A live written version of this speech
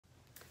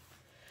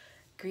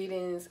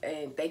Greetings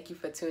and thank you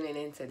for tuning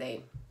in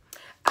today.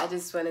 I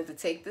just wanted to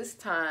take this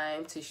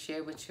time to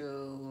share with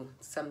you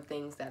some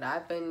things that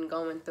I've been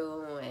going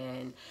through,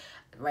 and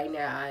right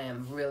now I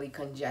am really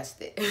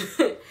congested.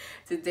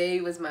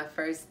 Today was my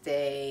first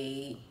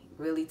day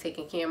really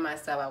taking care of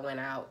myself. I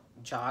went out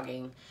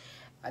jogging.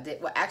 I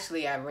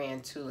ran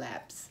 2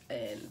 laps,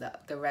 and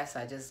the rest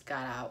I just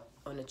got out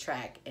on the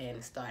track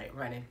and started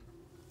running.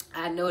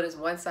 I noticed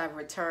once I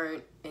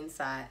returned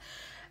inside,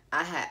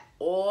 I had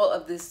all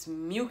of this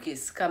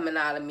mucus coming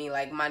out of me.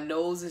 Like my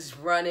nose is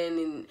running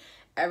and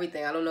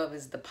everything. I don't know if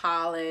it's the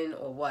pollen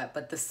or what,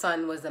 but the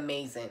sun was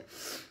amazing.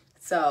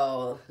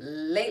 So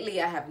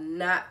lately I have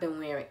not been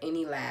wearing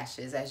any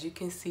lashes. As you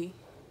can see,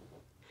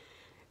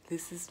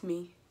 this is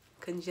me.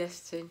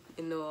 Congestion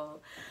and all.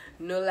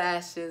 No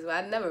lashes.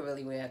 Well, I never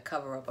really wear a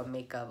cover up or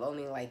makeup.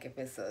 Only like if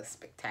it's a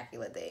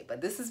spectacular day.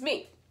 But this is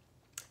me.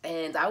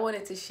 And I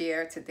wanted to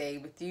share today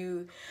with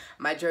you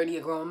my journey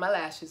of growing my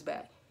lashes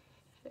back.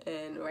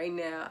 And right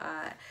now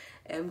I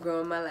am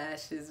growing my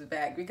lashes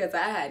back because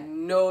I had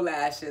no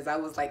lashes. I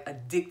was like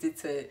addicted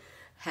to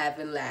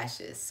having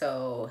lashes.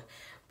 So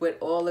with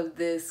all of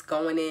this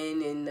going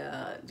in and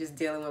just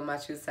dealing with my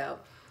true self,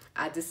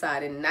 I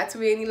decided not to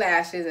wear any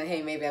lashes. And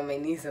hey, maybe I may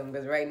need some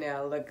because right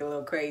now I look a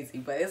little crazy,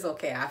 but it's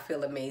okay. I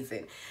feel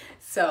amazing.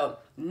 So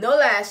no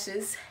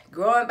lashes,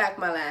 growing back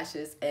my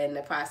lashes, and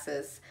the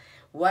process.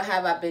 What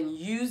have I been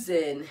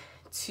using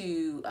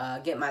to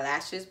get my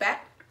lashes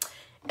back?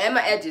 And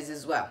my edges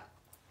as well.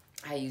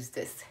 I use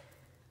this.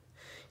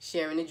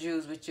 Sharing the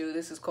jewels with you.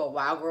 This is called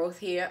Wild Growth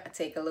here. I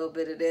take a little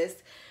bit of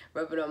this,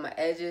 rub it on my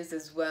edges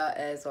as well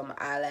as on my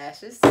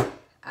eyelashes.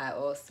 I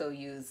also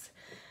use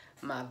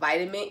my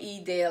vitamin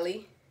E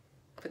daily.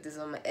 Put this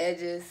on my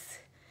edges.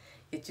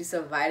 Get you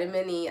some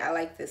vitamin E. I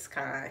like this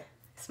kind.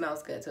 It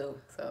smells good too.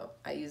 So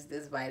I use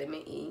this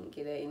vitamin E.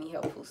 Get it at any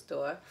health food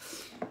store.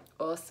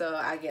 Also,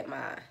 I get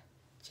my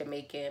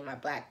Jamaican, my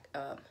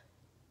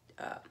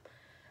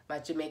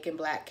Jamaican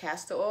black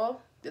castor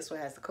oil. This one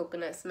has the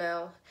coconut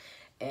smell,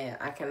 and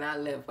I cannot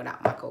live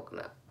without my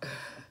coconut.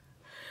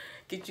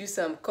 Get you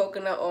some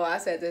coconut oil. I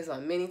said this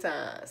on many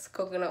times.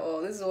 Coconut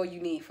oil, this is all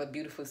you need for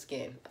beautiful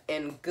skin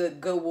and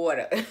good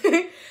water.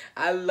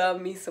 I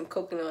love me some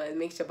coconut oil. It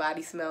makes your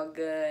body smell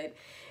good.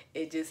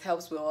 It just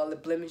helps with all the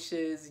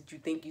blemishes that you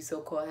think you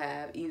so-called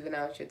have, even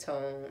out your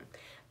tone.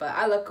 But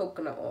I love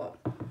coconut oil.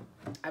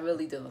 I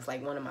really do. It's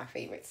like one of my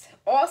favorites.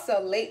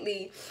 Also,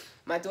 lately,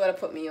 my daughter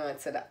put me on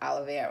to the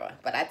aloe vera,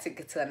 but I took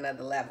it to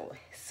another level.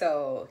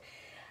 So,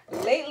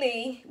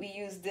 lately, we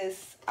use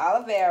this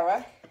aloe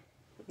vera.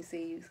 You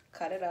see, you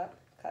cut up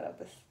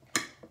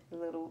the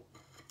little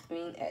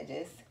green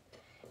edges.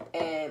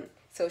 And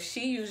so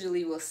she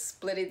usually will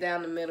split it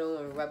down the middle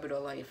and rub it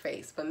all on your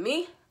face. For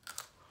me,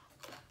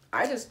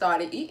 I just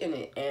started eating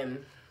it,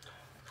 and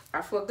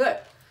I feel good.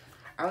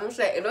 I won't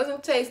say it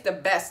doesn't taste the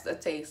best of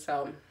taste.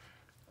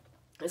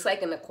 It's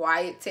like an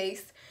acquired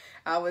taste,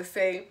 I would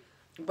say.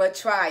 But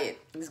try it.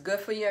 It's good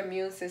for your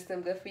immune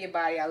system, good for your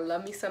body. I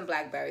love me some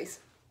blackberries.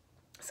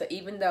 So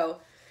even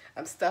though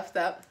I'm stuffed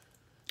up,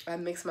 I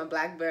mix my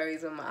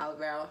blackberries with my aloe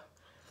vera.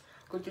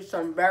 Get you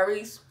some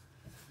berries.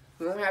 If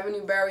you don't have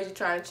any berries, you're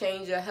trying to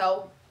change your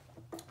health,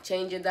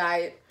 change your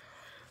diet,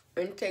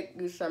 and take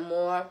you some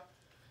more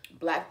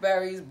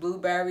blackberries,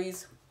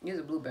 blueberries. These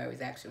are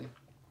blueberries, actually.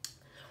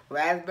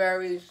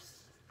 Raspberries,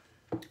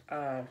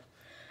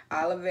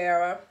 aloe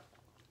vera.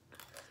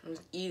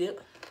 Just eat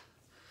it.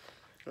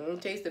 It don't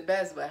taste the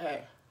best, but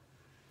hey.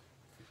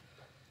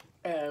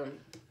 I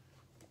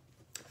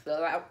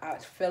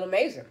feel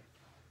amazing.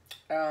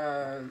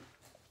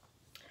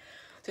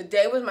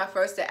 Today was my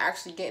first day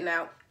actually getting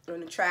out on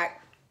the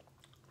track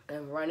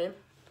and running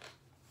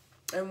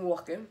and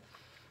walking.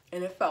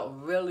 And it felt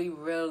really,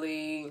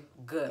 really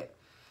good.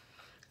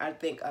 I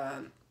think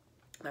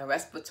my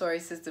respiratory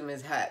system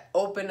has had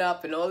opened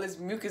up and all this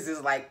mucus is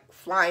like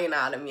flying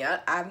out of me.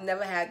 I've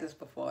never had this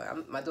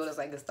before. My daughter's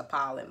like, it's the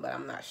pollen, but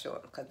I'm not sure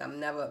because I'm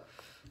never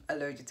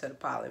allergic to the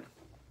pollen.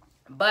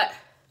 But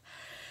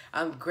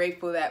I'm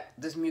grateful that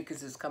this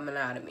mucus is coming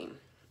out of me.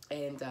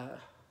 And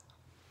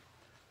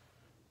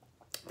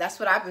that's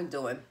what I've been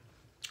doing.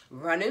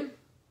 Running,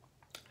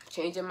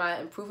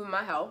 improving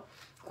my health,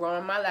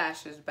 growing my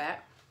lashes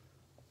back.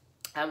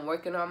 I'm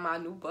working on my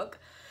new book.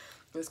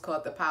 It's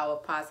called The Power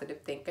of Positive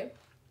Thinking.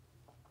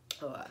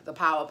 The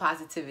Power of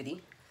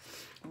Positivity.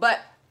 But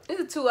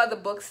these are 2 other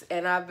books,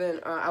 and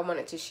I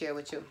wanted to share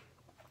with you.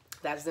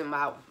 That's in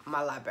my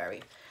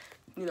library.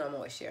 You know, I'm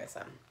always sharing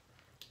something.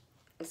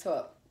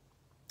 So,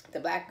 The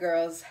Black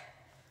Girl's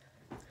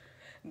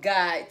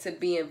Guide to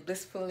Being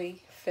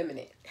Blissfully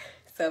Feminine.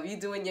 So if you're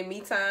doing your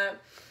me time,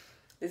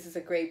 this is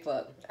a great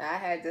book. I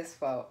had this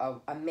for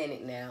a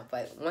minute now,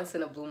 but once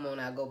in a blue moon,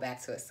 I'll go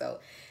back to it. So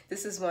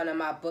this is one of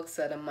my books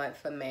of the month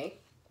for May.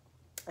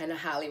 And I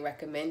highly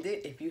recommend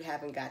it. If you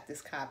haven't got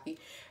this copy,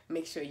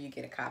 make sure you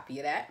get a copy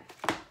of that.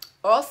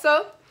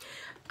 Also,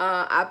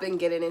 I've been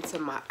getting into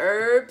my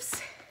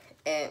herbs.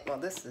 And, well,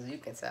 this is, you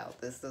can tell,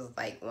 this is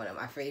like one of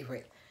my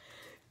favorite.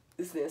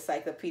 This is the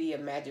Encyclopedia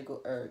of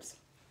Magical Herbs.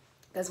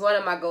 That's one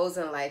of my goals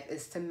in life,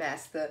 is to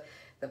master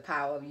the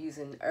power of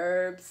using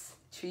herbs,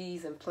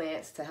 trees, and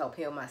plants to help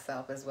heal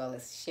myself, as well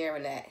as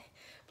sharing that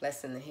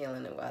blessing and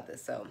healing of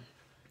others. So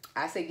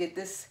I say get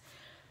this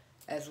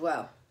as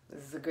well.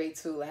 This is a great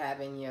tool to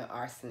have in your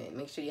arsenal.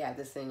 Make sure you have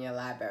this in your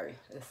library.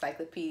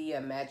 Encyclopedia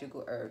of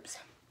Magical Herbs.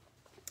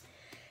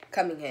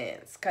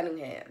 Cunningham's.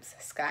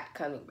 Scott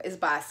Cunningham. It's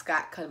by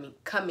Scott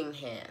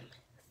Cunningham.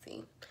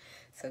 See?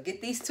 So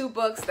get these 2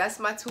 books. That's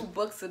my 2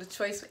 books of the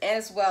choice,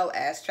 as well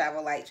as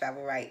Travel Light,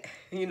 Travel Right.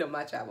 You know,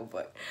 my travel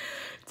book.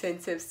 10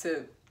 tips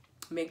to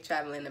make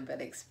traveling a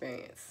better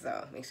experience.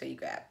 So make sure you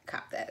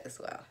cop that as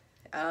well.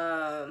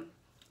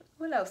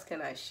 What else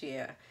can I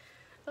share?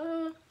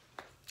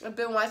 I've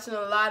been watching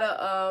a lot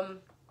of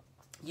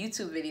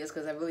YouTube videos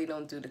because I really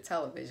don't do the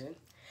television.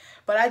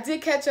 But I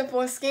did catch up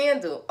on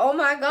Scandal. Oh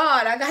my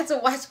God, I got to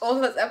watch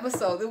all those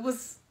episodes.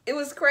 It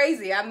was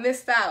crazy. I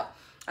missed out.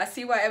 I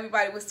see why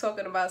everybody was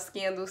talking about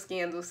Scandal.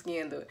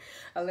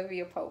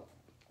 Olivia Pope.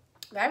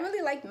 I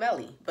really like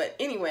Melly. But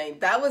anyway,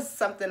 that was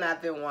something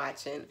I've been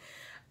watching.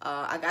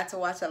 I got to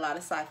watch a lot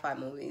of sci-fi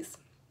movies.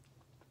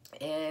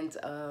 And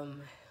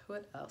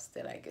what else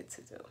did I get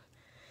to do?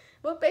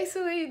 Well,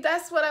 basically,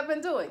 that's what I've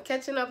been doing.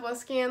 Catching up on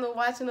Scandal,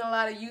 watching a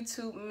lot of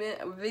YouTube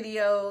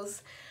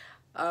videos,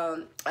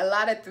 a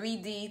lot of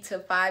 3D to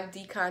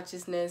 5D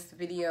consciousness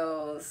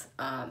videos,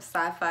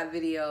 sci-fi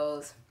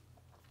videos,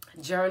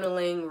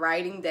 journaling,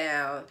 writing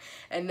down,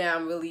 and now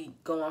I'm really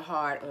going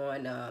hard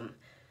on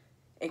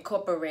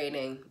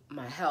incorporating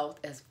my health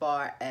as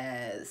far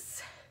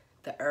as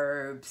the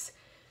herbs,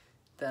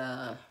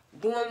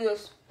 doing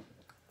this.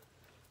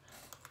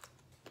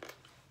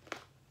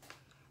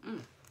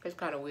 It's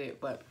kind of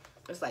weird, but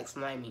it's like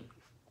slimy.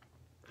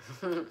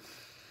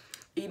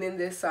 Eating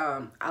this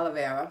aloe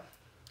vera.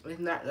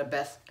 It's not the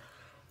best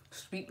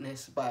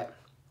sweetness, but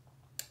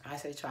I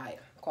say try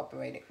it,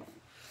 incorporate it.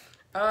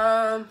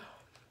 And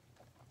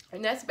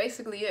that's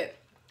basically it.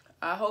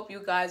 I hope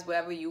you guys,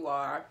 wherever you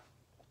are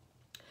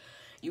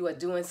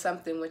doing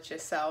something with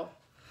yourself,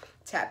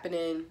 tapping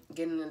in,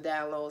 getting the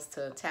downloads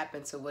to tap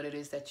into what it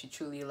is that you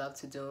truly love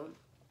to do,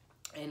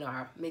 and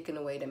are making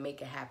a way to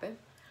make it happen.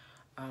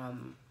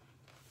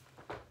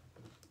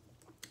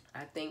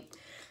 I think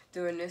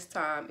during this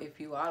time, if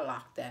you are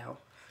locked down,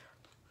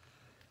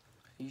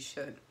 you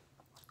should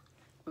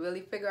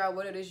really figure out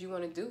what it is you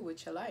want to do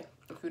with your life,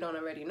 if you don't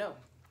already know.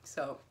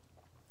 So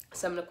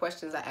some of the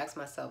questions I ask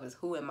myself is,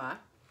 who am I?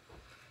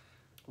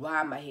 Why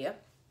am I here?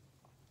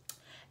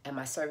 Am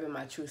I serving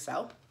my true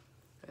self?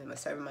 Am I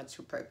serving my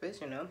true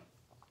purpose, you know?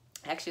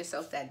 Ask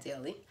yourself that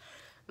daily.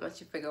 Once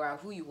you figure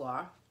out who you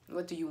are,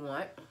 what do you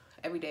want?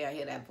 Every day I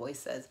hear that voice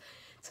says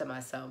to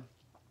myself,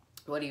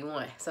 what do you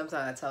want?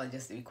 Sometimes I tell it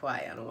just to be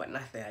quiet. I don't want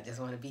nothing. I just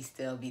want to be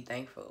still, be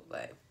thankful.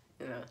 But,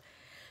 you know,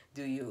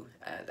 do you?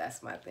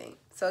 That's my thing.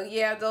 So,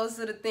 yeah, those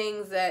are the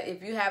things that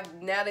if you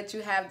have, now that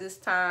you have this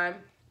time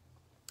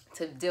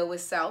to deal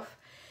with self,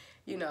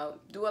 you know,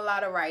 do a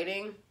lot of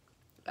writing.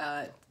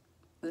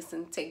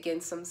 Listen, take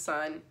in some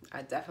sun.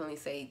 I definitely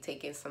say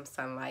take in some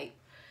sunlight.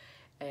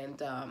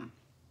 And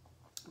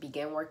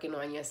begin working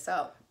on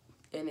yourself.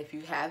 And if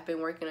you have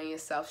been working on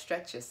yourself,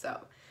 stretch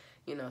yourself.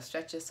 You know,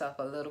 stretch yourself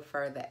a little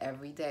further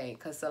every day,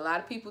 because a lot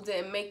of people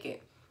didn't make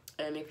it.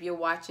 And if you're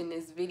watching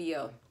this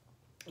video,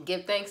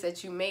 give thanks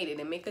that you made it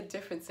and make a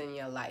difference in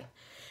your life.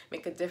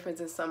 Make a difference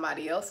in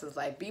somebody else's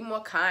life. Be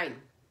more kind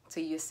to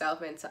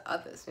yourself and to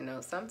others. You know,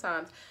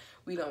 sometimes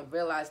we don't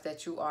realize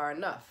that you are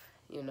enough.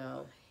 You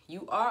know,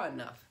 you are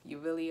enough. You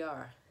really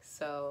are.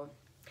 So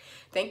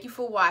thank you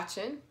for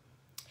watching.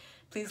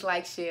 Please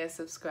like, share,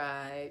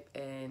 subscribe,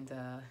 and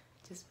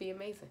just be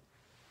amazing.